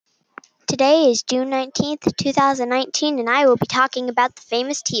Today is June 19th, 2019, and I will be talking about the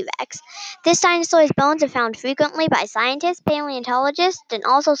famous T-Rex. This dinosaur's bones are found frequently by scientists, paleontologists, and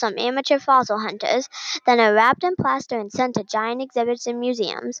also some amateur fossil hunters, then are wrapped in plaster and sent to giant exhibits in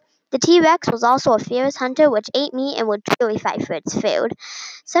museums. The T-Rex was also a fierce hunter which ate meat and would truly fight for its food.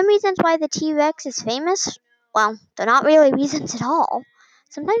 Some reasons why the T-Rex is famous? Well, they're not really reasons at all.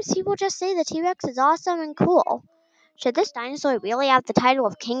 Sometimes people just say the T-Rex is awesome and cool. Should this dinosaur really have the title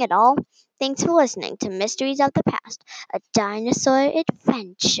of king at all? Thanks for listening to Mysteries of the Past, a dinosaur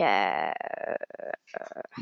adventure.